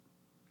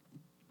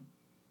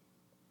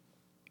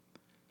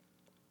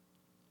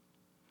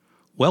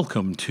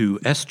Welcome to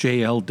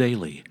SJL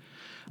Daily.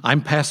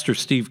 I'm Pastor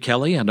Steve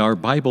Kelley, and our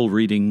Bible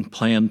reading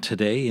plan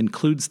today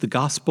includes the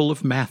Gospel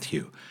of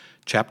Matthew,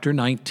 chapter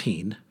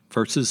 19,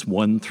 verses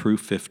 1 through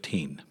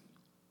 15.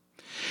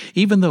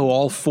 Even though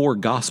all four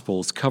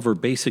Gospels cover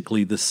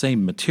basically the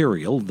same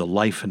material, the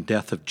life and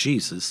death of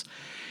Jesus,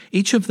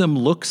 each of them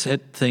looks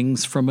at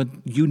things from a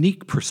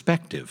unique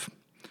perspective.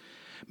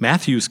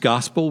 Matthew's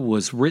Gospel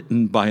was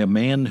written by a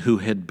man who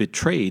had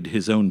betrayed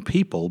his own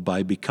people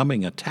by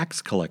becoming a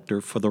tax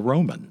collector for the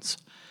Romans.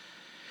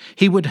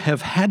 He would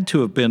have had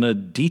to have been a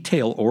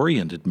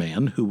detail-oriented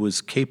man who was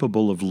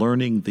capable of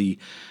learning the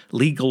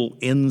legal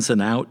ins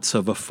and outs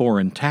of a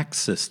foreign tax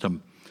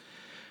system.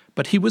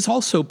 But he was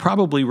also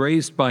probably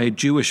raised by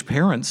Jewish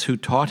parents who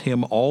taught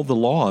him all the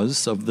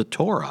laws of the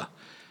Torah.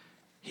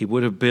 He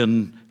would have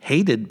been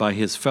hated by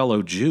his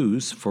fellow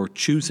Jews for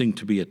choosing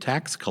to be a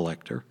tax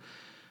collector.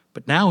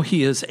 But now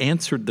he has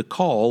answered the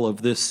call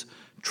of this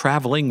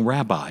traveling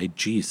rabbi,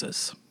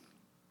 Jesus.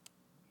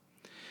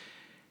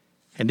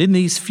 And in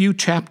these few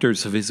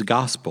chapters of his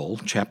gospel,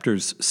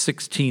 chapters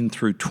 16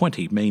 through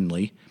 20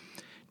 mainly,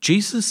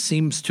 Jesus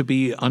seems to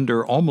be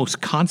under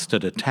almost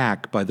constant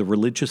attack by the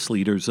religious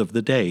leaders of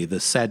the day, the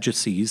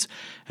Sadducees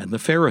and the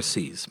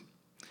Pharisees.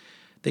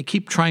 They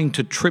keep trying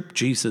to trip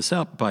Jesus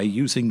up by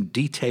using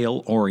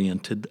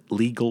detail-oriented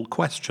legal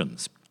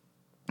questions.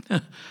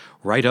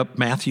 Right up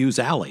Matthew's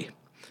alley.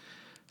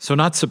 So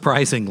not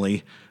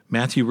surprisingly,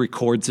 Matthew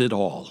records it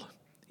all,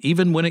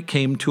 even when it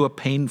came to a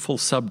painful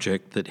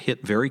subject that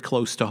hit very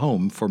close to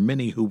home for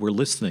many who were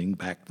listening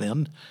back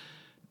then,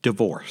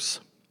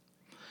 divorce.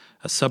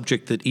 A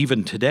subject that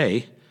even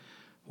today,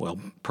 well,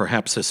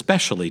 perhaps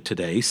especially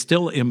today,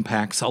 still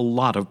impacts a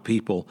lot of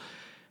people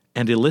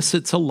and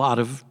elicits a lot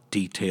of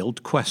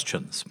detailed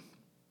questions.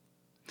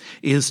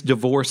 Is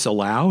divorce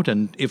allowed,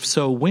 and if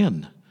so,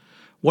 when?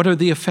 What are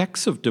the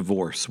effects of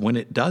divorce when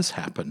it does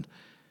happen?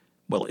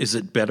 Well, is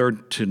it better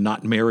to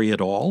not marry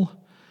at all?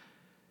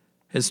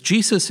 As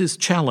Jesus is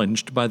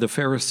challenged by the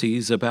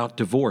Pharisees about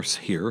divorce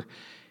here,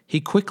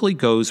 he quickly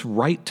goes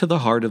right to the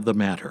heart of the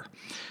matter.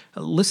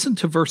 Listen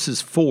to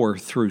verses 4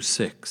 through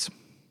 6.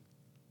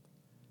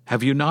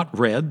 Have you not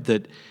read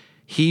that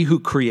he who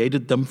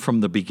created them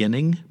from the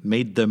beginning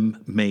made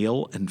them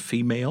male and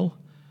female,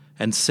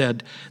 and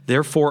said,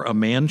 "Therefore a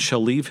man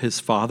shall leave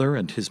his father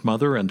and his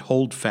mother and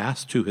hold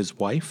fast to his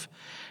wife,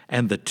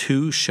 and the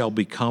two shall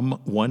become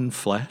one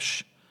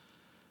flesh?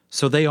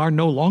 So they are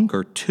no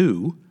longer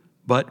two,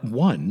 but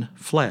one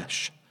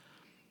flesh.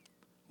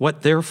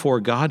 What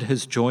therefore God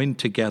has joined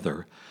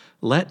together,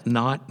 let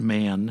not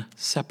man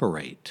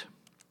separate."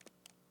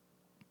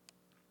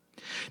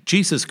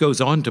 Jesus goes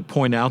on to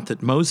point out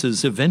that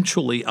Moses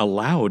eventually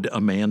allowed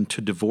a man to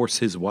divorce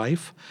his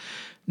wife,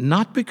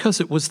 not because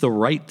it was the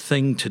right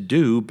thing to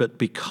do, but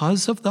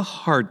because of the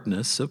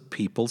hardness of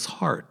people's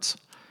hearts.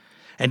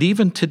 And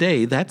even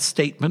today, that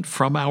statement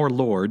from our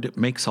Lord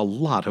makes a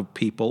lot of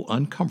people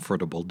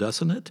uncomfortable,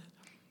 doesn't it?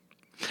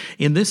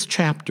 In this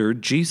chapter,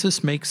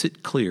 Jesus makes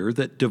it clear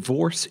that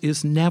divorce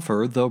is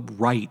never the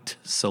right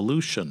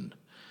solution.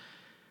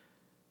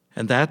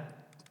 And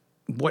that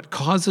what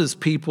causes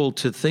people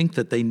to think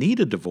that they need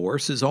a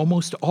divorce is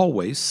almost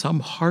always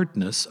some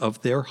hardness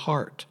of their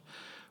heart,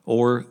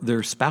 or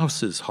their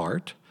spouse's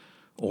heart,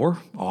 or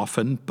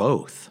often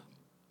both.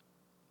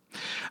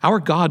 Our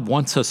God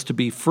wants us to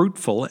be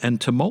fruitful and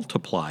to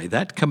multiply.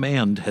 That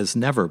command has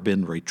never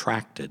been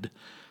retracted.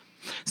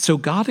 So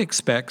God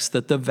expects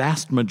that the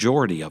vast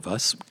majority of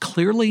us,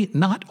 clearly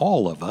not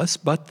all of us,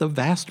 but the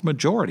vast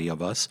majority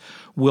of us,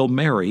 will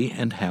marry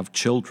and have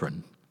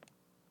children.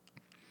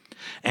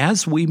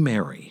 As we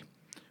marry,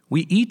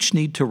 we each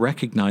need to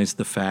recognize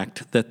the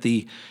fact that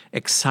the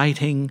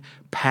exciting,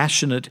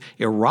 passionate,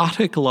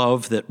 erotic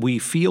love that we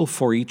feel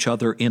for each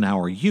other in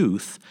our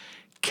youth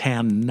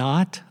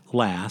cannot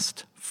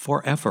last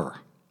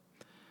forever.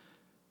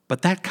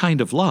 But that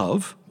kind of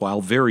love,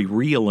 while very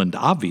real and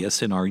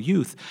obvious in our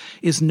youth,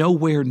 is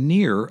nowhere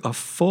near a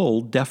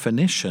full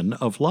definition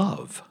of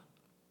love.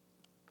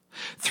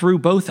 Through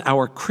both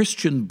our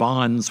Christian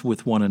bonds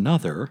with one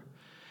another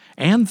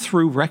and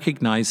through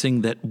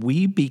recognizing that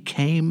we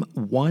became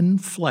one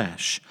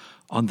flesh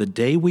on the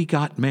day we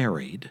got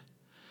married,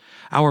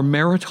 our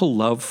marital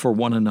love for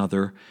one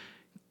another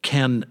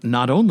can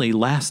not only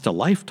last a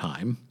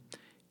lifetime,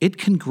 it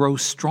can grow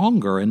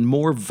stronger and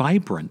more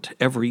vibrant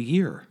every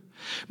year.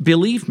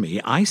 Believe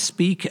me, I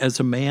speak as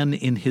a man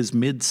in his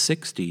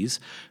mid-60s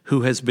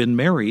who has been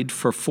married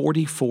for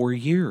 44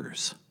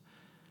 years.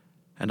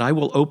 And I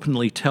will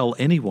openly tell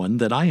anyone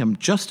that I am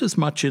just as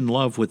much in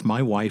love with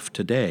my wife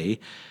today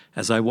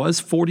as I was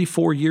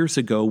 44 years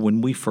ago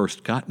when we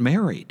first got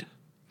married.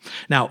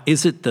 Now,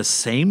 is it the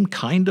same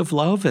kind of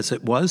love as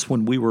it was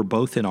when we were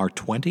both in our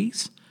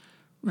 20s?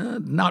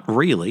 Not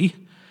really.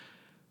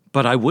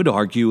 But I would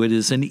argue it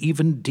is an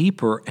even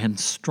deeper and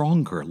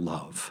stronger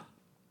love.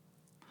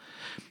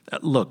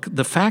 Look,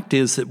 the fact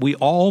is that we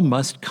all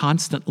must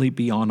constantly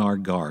be on our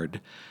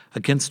guard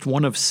against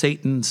one of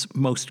Satan's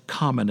most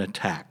common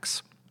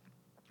attacks.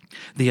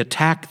 The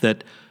attack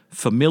that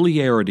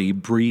Familiarity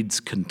breeds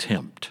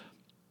contempt.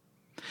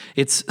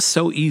 It's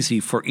so easy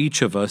for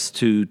each of us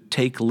to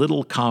take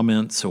little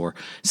comments or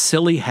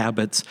silly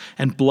habits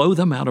and blow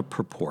them out of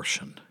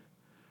proportion.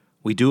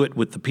 We do it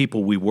with the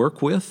people we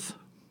work with,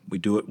 we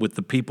do it with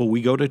the people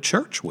we go to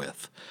church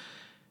with,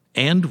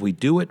 and we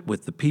do it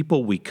with the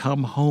people we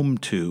come home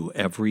to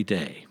every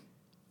day.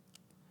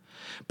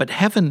 But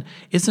heaven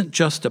isn't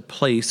just a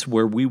place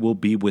where we will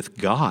be with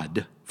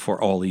God for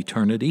all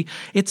eternity.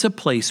 It's a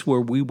place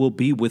where we will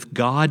be with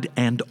God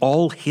and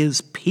all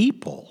His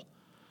people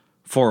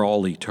for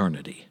all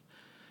eternity.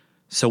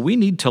 So we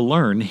need to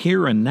learn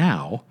here and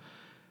now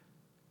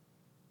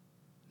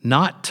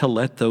not to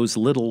let those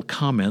little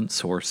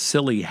comments or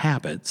silly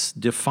habits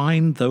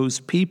define those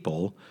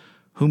people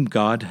whom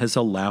God has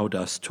allowed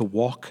us to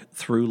walk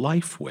through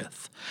life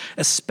with,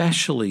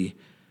 especially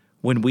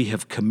when we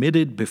have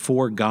committed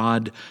before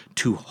God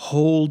to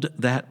hold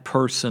that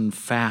person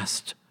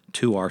fast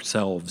to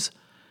ourselves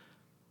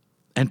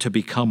and to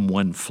become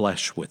one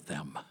flesh with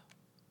them.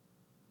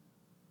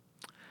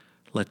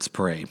 Let's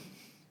pray.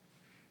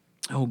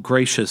 Oh,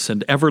 gracious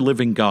and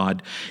ever-living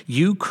God,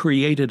 you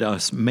created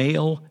us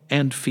male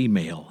and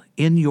female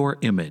in your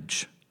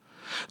image.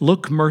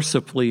 Look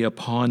mercifully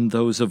upon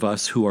those of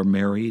us who are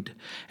married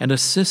and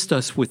assist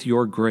us with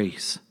your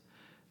grace,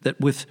 that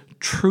with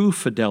true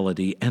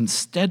fidelity and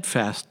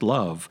steadfast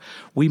love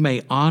we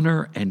may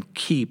honor and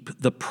keep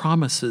the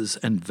promises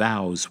and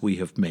vows we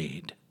have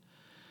made.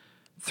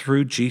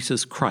 Through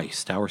Jesus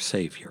Christ, our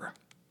Savior.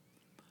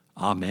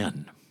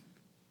 Amen.